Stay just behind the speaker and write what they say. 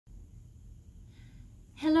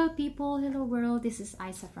Hello people, hello world, this is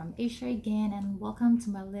Aisa from Asia again and welcome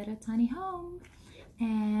to my little tiny home.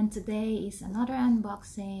 And today is another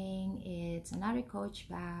unboxing. It's another Coach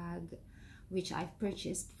bag which I've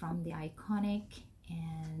purchased from the Iconic.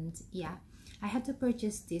 And yeah, I had to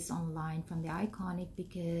purchase this online from the Iconic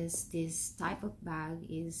because this type of bag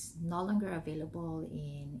is no longer available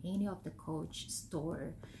in any of the Coach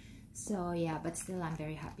store. So yeah, but still I'm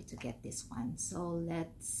very happy to get this one. So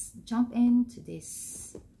let's jump into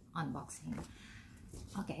this unboxing.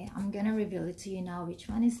 Okay, I'm gonna reveal it to you now. Which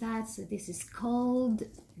one is that? So this is called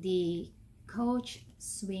the Coach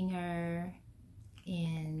Swinger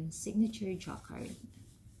in Signature Jacquard.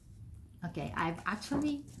 Okay, I've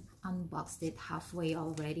actually unboxed it halfway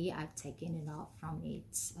already. I've taken it off from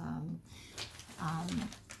its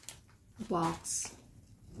box.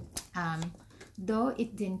 Though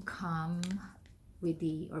it didn't come with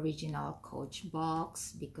the original Coach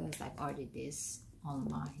box because I've ordered this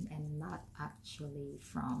online and not actually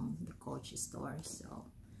from the Coach store, so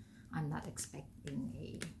I'm not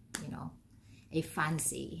expecting a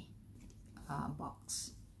fancy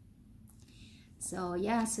box. So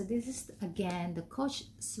yeah, so this is again the Coach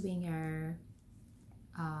Swinger.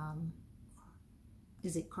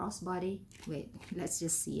 Is it crossbody? Wait, let's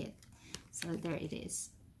just see it. So there it is.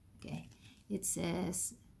 Okay. It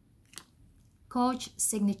says Coach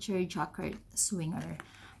Signature Jacquard Swinger.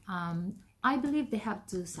 I believe they have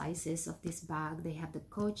two sizes of this bag. They have the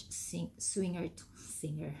Coach Swinger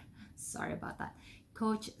sorry about that,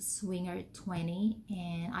 Coach Swinger 20,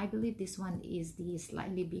 and I believe this one is the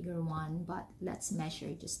slightly bigger one, but let's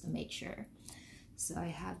measure just to make sure. So I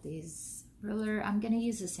have this ruler. I'm gonna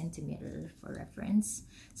use a centimeter for reference.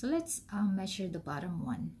 So let's measure the bottom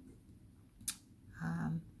one.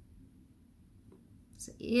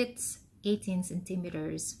 So it's 18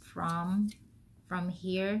 centimeters from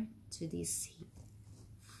here to this,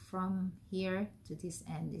 from here to this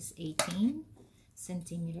end is 18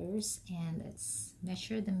 centimeters, and let's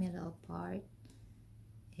measure the middle part.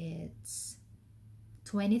 It's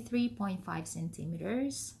 23.5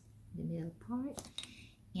 centimeters, the middle part,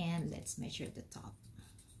 and let's measure the top.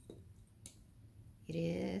 It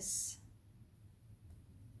is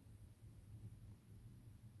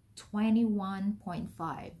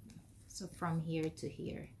 21.5. So from here to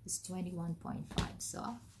here is 21.5.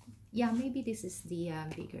 So yeah, maybe this is the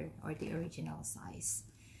bigger or the original size.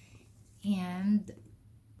 And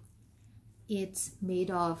it's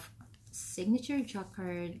made of signature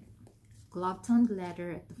jacquard, glove-toned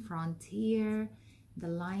leather at the front here, the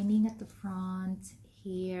lining at the front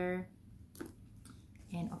here,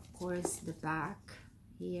 and of course the back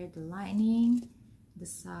here, the lining, the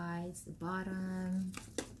sides, the bottom,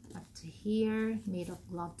 up to here, made of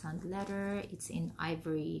glove-toned leather. It's in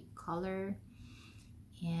ivory color,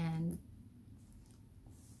 and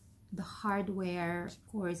the hardware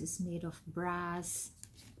of course is made of brass,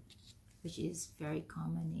 which is very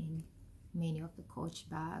common in many of the Coach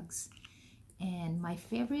bags. And my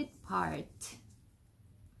favorite part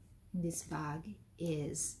in this bag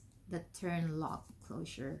is the turn lock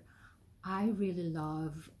closure. I really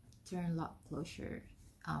love turn lock closure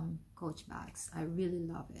Coach bags. I really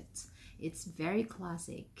love it. It's very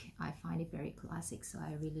classic. I find it very classic, so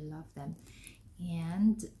I really love them.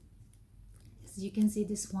 And as you can see,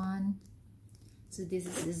 this one, so this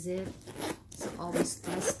is the zip. So always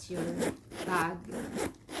test your bag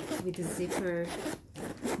with the zipper.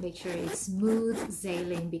 Make sure it's smooth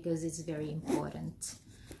sailing because it's very important.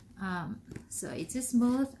 So it's a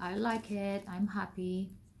smooth. I like it. I'm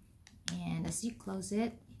happy. And as you close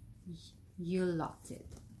it, you locked it.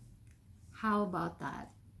 How about that?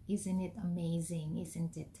 Isn't it amazing?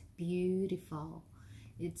 Isn't it beautiful?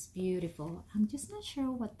 It's beautiful. I'm just not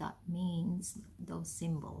sure what that means, those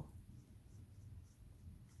symbols.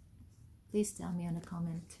 Please tell me on the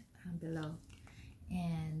comment below.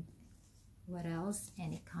 And what else?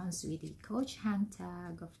 And it comes with the Coach hang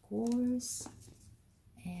tag, of course.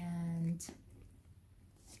 And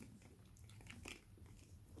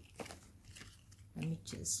let me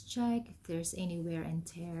just check if there's any wear and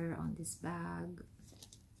tear on this bag.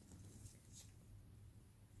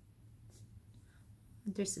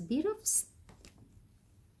 There's a bit of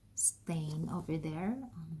stain over there.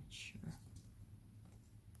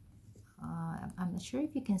 I'm not sure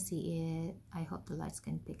if you can see it. I hope the lights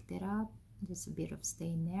can pick that up. There's a bit of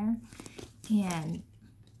stain there. And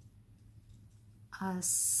a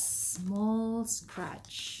small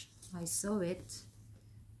scratch. I saw it.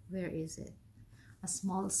 Where is it? A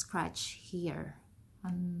small scratch here.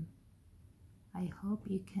 I hope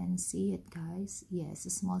you can see it, guys. Yes, a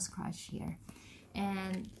small scratch here.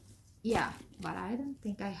 And yeah, but I don't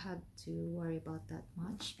think I had to worry about that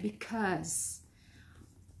much because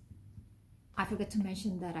I forgot to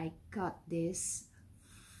mention that I got this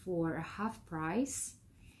for a half price.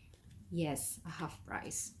 Yes, a half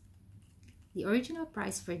price. The original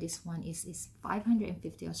price for this one is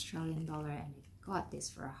 550 Australian dollar, and I got this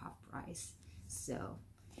for a half price. So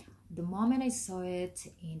the moment I saw it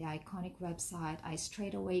in the iconic website, I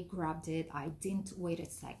straight away grabbed it. I didn't wait a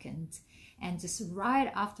second, and just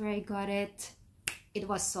right after I got it, it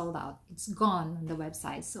was sold out. It's gone on the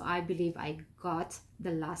website. So I believe I got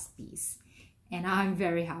the last piece, and I'm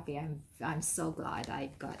very happy. I'm so glad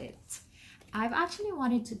I got it. I've actually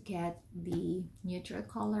wanted to get the neutral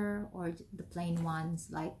color or the plain ones,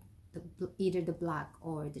 like either the black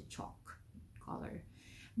or the chalk color,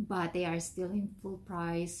 but they are still in full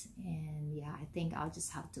price, and yeah, I think I'll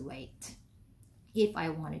just have to wait. If I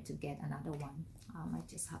wanted to get another one, I might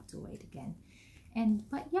just have to wait again.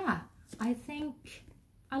 But yeah, I think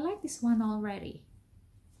I like this one already,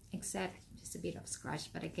 except just a bit of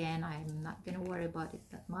scratch, but again, I'm not gonna worry about it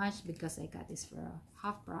that much because I got this for a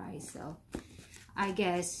half price. So I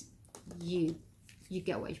guess you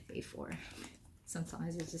get what you pay for.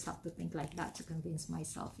 Sometimes I just have to think like that to convince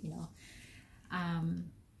myself, you know.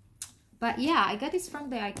 But yeah, I got this from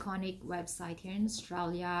the iconic website here in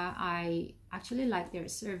Australia. I actually like their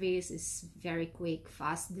service. It's very quick,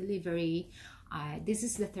 fast delivery. This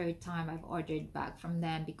is the third time I've ordered bag from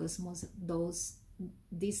them because most of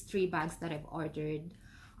these 3 bags that I've ordered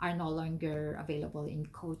are no longer available in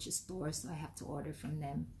Coach stores, so I have to order from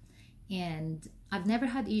them. And I've never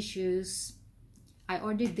had issues. I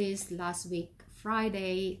ordered this last week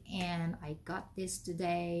Friday, and I got this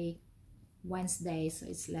today Wednesday, so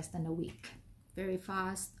it's less than a week. Very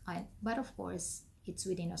fast. But of course, it's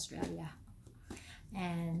within Australia,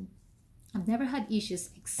 and I've never had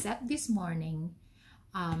issues except this morning.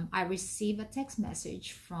 I received a text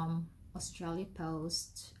message from Australia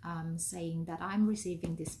Post saying that I'm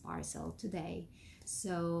receiving this parcel today.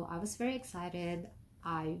 So I was very excited.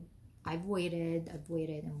 I've waited and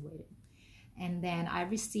waited, and then I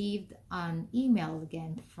received an email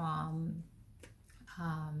again from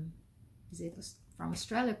from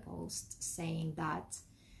Australia Post saying that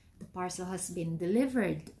the parcel has been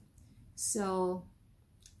delivered. So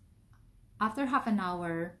after half an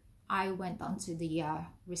hour, I went on to the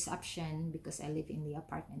reception because I live in the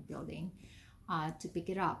apartment building to pick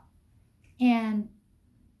it up, and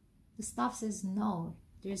the staff says no,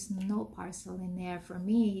 there's no parcel in there for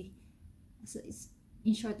me. So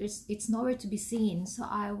in short, it's nowhere to be seen. So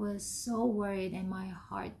I was so worried, and my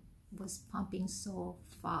heart was pumping so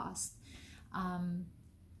fast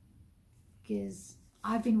because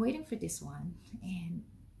I've been waiting for this one. And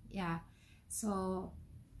yeah, so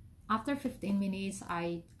after 15 minutes,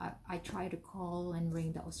 I tried to call and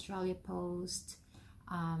ring the Australia Post,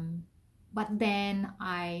 but then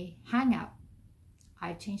I hang up.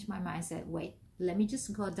 I changed my mind. I said, wait, let me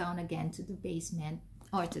just go down again to the basement,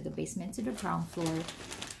 to the ground floor,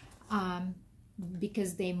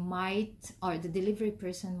 because they might, or the delivery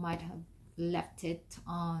person might have left it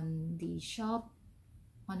on the shop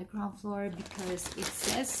on the ground floor, because it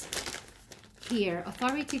says here,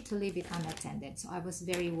 authority to leave it unattended. So I was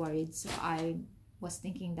very worried. So I was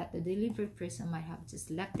thinking that the delivery person might have just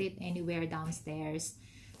left it anywhere downstairs.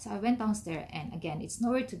 So I went downstairs, and again, it's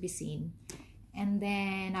nowhere to be seen. And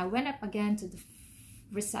then I went up again to the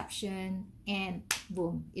reception, and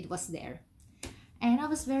boom, it was there. And I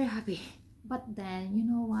was very happy. But then, you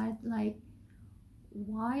know what, like,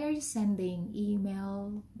 why are you sending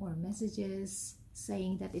email or messages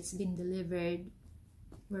saying that it's been delivered,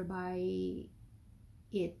 whereby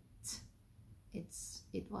it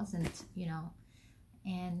wasn't, you know?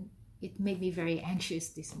 And it made me very anxious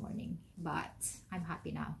this morning, but I'm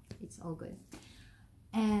happy now. It's all good.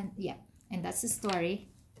 And yeah, and that's the story.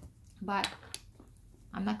 But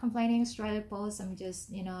I'm not complaining, Australia Post. I'm just,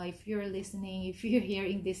 you know, if you're listening, if you're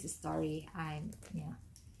hearing this story, yeah.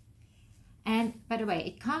 And by the way,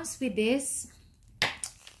 it comes with this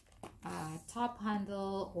top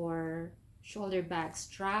handle or shoulder bag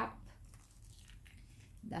strap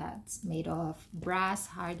that's made of brass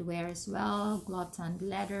hardware as well, glove and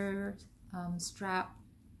leather strap,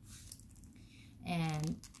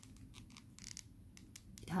 and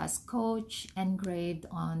it has Coach engraved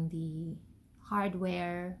on the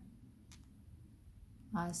hardware,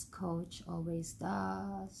 as Coach always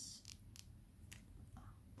does.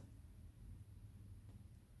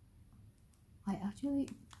 I actually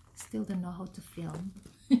still don't know how to film.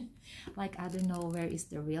 Like, I don't know where is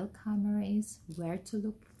the real camera is, where to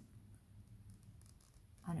look.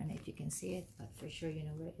 I don't know if you can see it, but for sure you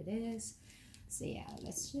know where it is. So yeah,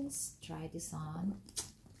 let's just try this on.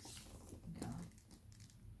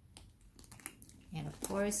 And of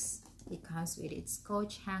course it comes with its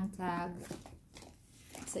Coach hang tag.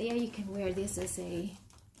 So yeah, you can wear this as a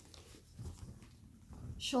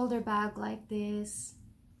shoulder bag like this,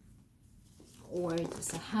 or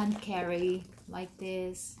just a hand carry like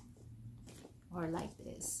this, or like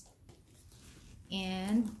this.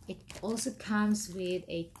 And it also comes with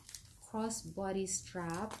a crossbody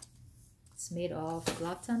strap. It's made of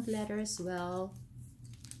glove-tanned leather as well.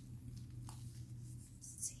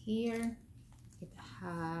 It's here. It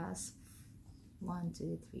has 1,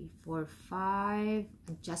 2, 3, 4, 5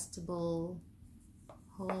 adjustable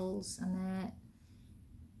holes on it.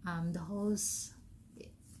 The holes,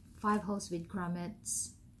 5 holes with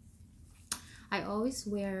grommets. I always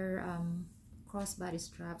wear crossbody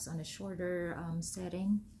straps on a shorter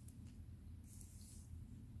setting,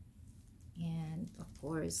 and of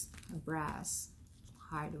course a brass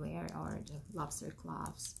hardware or the lobster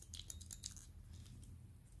cloths,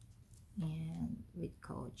 and with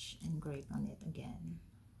Coach engraved on it again.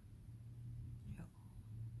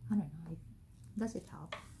 I don't know, does it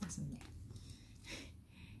help? Doesn't it?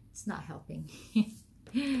 It's not helping.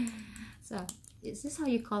 So is this how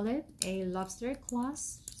you call it? A lobster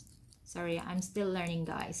clasp? Sorry, I'm still learning,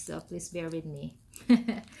 guys, so please bear with me.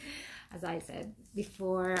 As I said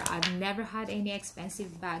before, I've never had any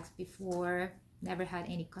expensive bags before, never had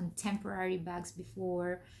any contemporary bags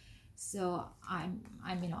before. So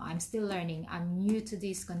I'm still learning. I'm new to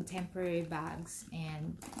these contemporary bags,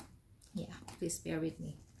 and yeah, please bear with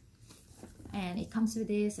me. And it comes with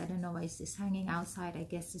this. I don't know why is this hanging outside. I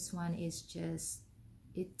guess this one is just,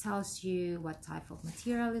 it tells you what type of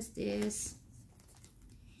material is this.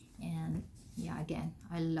 And yeah, again,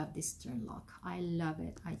 I love this turn lock. I love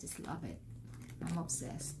it. I just love it. I'm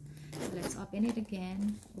obsessed. So let's open it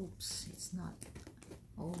again. Oops, it's not.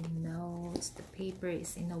 Oh no, it's the paper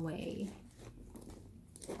is in the way.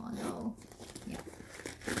 Oh no. Yeah,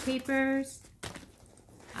 papers.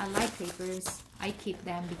 I like papers. I keep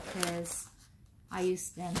them because I use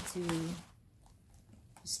them to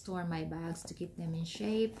store my bags, to keep them in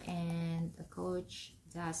shape. And the Coach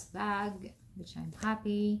dust bag, which I'm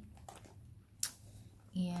happy.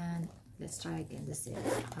 And let's try again the zip.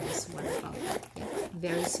 I was worried about that. Yeah,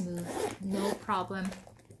 very smooth, no problem.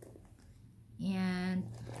 And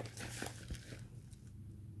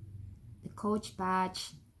the Coach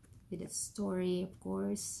badge with its story, of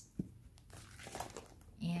course.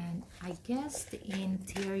 And I guess the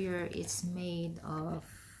interior is made of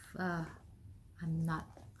I'm not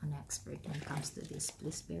an expert when it comes to this,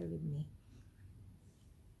 please bear with me.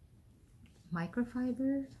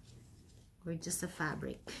 Microfiber or just a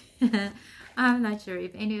fabric. I'm not sure.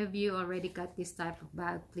 If any of you already got this type of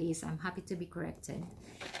bag, please, I'm happy to be corrected.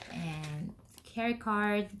 And carry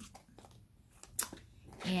card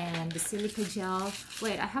and the silica gel.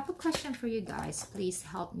 Wait, I have a question for you guys. Please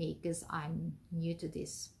help me because I'm new to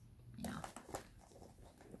this.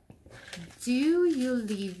 Do you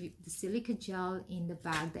leave the silica gel in the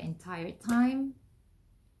bag the entire time,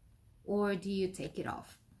 or do you take it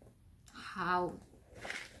off?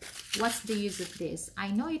 What's the use of this?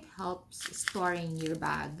 I know it helps storing your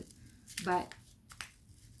bag, but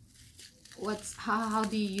how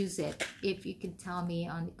do you use it? If you could tell me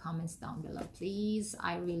on the comments down below, please.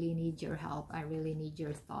 I really need your help. I really need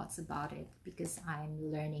your thoughts about it because I'm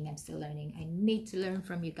learning. I'm still learning. I need to learn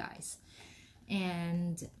from you guys.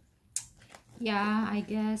 And yeah, I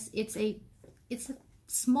guess it's a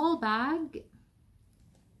small bag.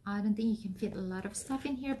 I don't think you can fit a lot of stuff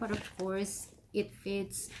in here, but of course it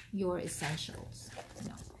fits your essentials.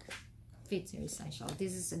 Fits your essentials.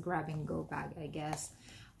 This is a grab and go bag, I guess,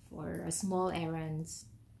 for small errands.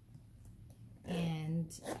 And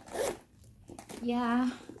yeah,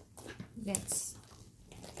 let's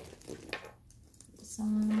put this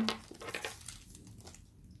on.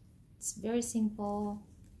 It's very simple.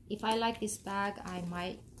 If I like this bag, I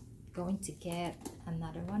might going to get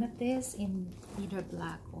another one of this in either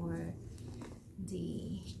black or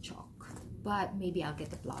the chalk, but maybe I'll get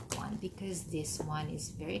the black one because this one is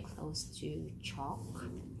very close to chalk.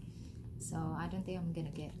 So I don't think I'm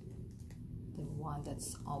gonna get the one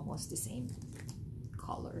that's almost the same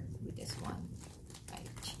color with this one,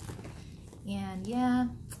 right? And yeah,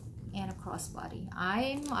 and a crossbody.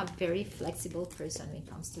 I'm a very flexible person when it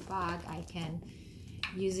comes to bag. I can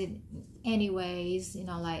use it anyways,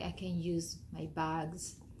 like I can use my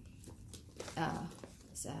bags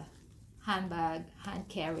as a handbag, hand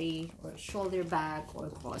carry, or shoulder bag, or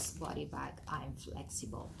crossbody bag. I'm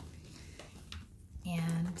flexible.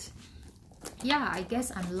 And yeah, I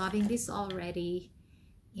guess I'm loving this already.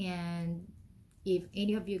 And if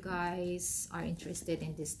any of you guys are interested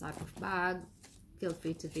in this type of bag, feel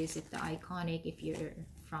free to visit the Iconic. If you're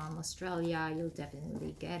from Australia, you'll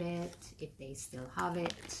definitely get it if they still have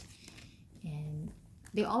it. And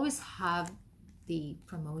they always have the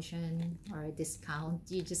promotion or a discount.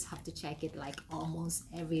 You just have to check it like almost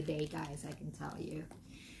every day, guys, I can tell you.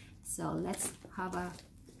 So let's have a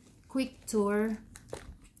quick tour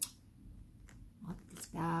of this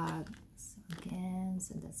bag. So again,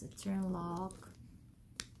 so that's a turn lock.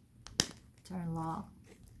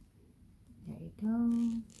 There you go.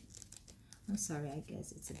 I'm sorry, I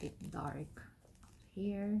guess it's a bit dark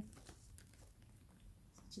here.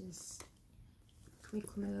 Just a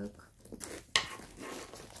quick look.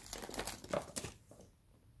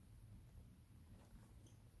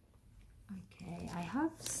 Okay, I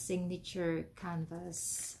have signature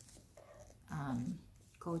canvas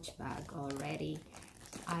Coach bag already.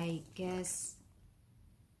 I guess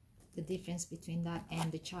the difference between that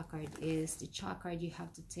and the Jacquard is the Jacquard you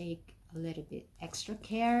have to take a little bit extra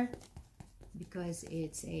care because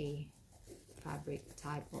it's a fabric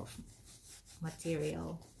type of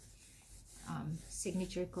material.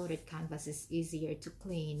 Signature coated canvas is easier to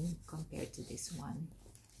clean compared to this one.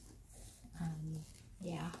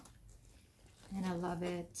 Yeah, and I love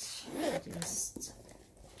it.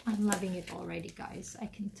 I'm loving it already, guys. I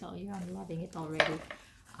can tell you I'm loving it already.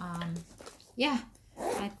 Yeah,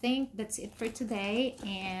 I think that's it for today.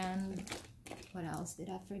 And what else? Did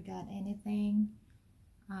I forget anything?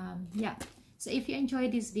 Yeah, so if you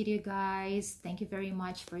enjoyed this video, guys, thank you very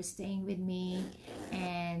much for staying with me,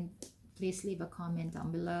 and please leave a comment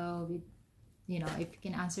down below with, you know, if you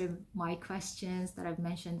can answer my questions that I've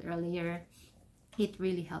mentioned earlier. It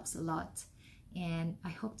really helps a lot. And I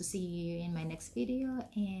hope to see you in my next video.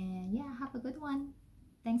 And yeah, have a good one.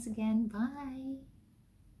 Thanks again. Bye.